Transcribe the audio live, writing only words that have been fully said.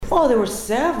Oh, there were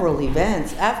several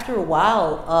events. After a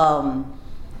while,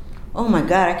 oh my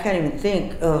God, I can't even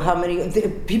think of how many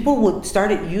people would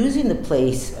started using the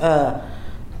place.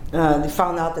 They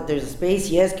found out that there's a space.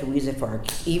 Yes, can we use it for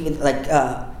even like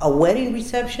a wedding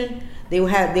reception? They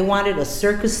wanted a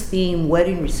circus themed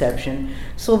wedding reception,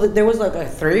 so that there was like a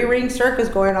 3-ring circus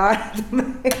going on.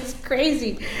 It was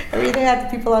crazy. I mean, they had the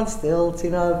people on stilts,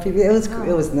 people. It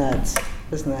was nuts.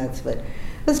 It was nuts, but it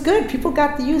was good. People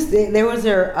got the use. There was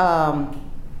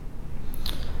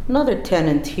another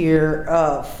tenant here.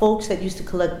 Folks that used to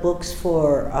collect books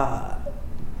for.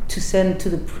 To send to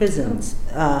the prisons.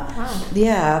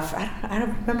 Yeah, I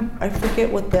don't remember. I forget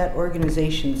what that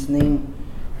organization's name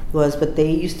was, but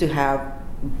they used to have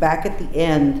back at the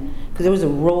end, because there was a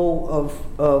row of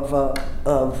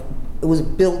it was a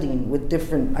building with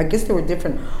different. I guess there were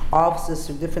different offices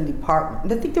or different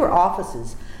departments. I think there were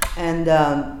offices, and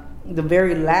the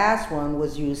very last one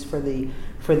was used for the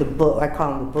book. I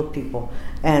call them the book people,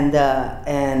 and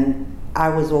I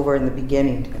was over in the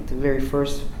beginning, at the very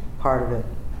first part of it.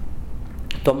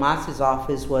 Tomas's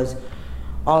office was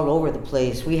all over the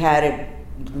place. We had it,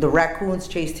 the raccoons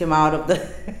chased him out of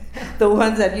the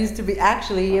ones that used to be,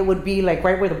 actually it would be like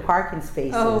right where the parking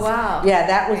space is. Oh, wow. Yeah,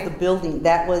 that was the building,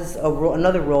 that was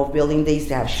another row of building. They used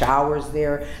to have showers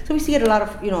there. So we see a lot of,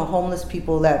 homeless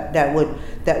people that would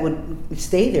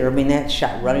stay there. I mean, they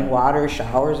had running water,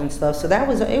 showers and stuff. So that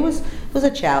was, it was a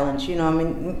challenge, I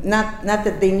mean, not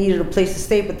that they needed a place to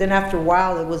stay, but then after a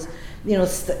while it was,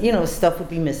 stuff would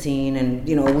be missing, and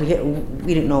we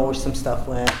didn't know where some stuff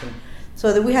went, and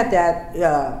so that we had that.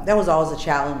 That was always a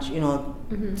challenge,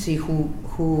 see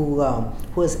who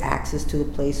has access to the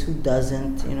place, who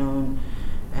doesn't, and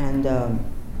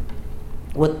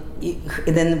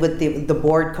then with the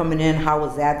board coming in, how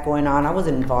was that going on? I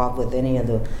wasn't involved with any of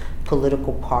the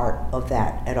political part of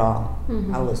that at all.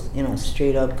 I was,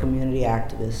 straight up community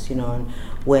activist, and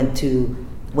went to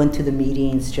the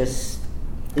meetings just.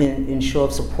 In show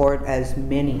of support, as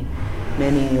many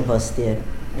of us did.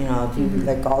 If you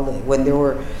like when there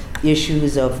were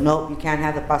issues of nope, you can't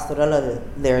have the pastorela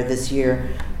there this year.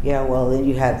 Yeah, well then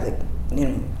you had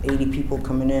 80 people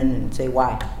coming in and say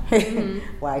why,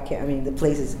 why can't? I mean, the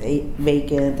place is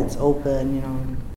vacant, it's open.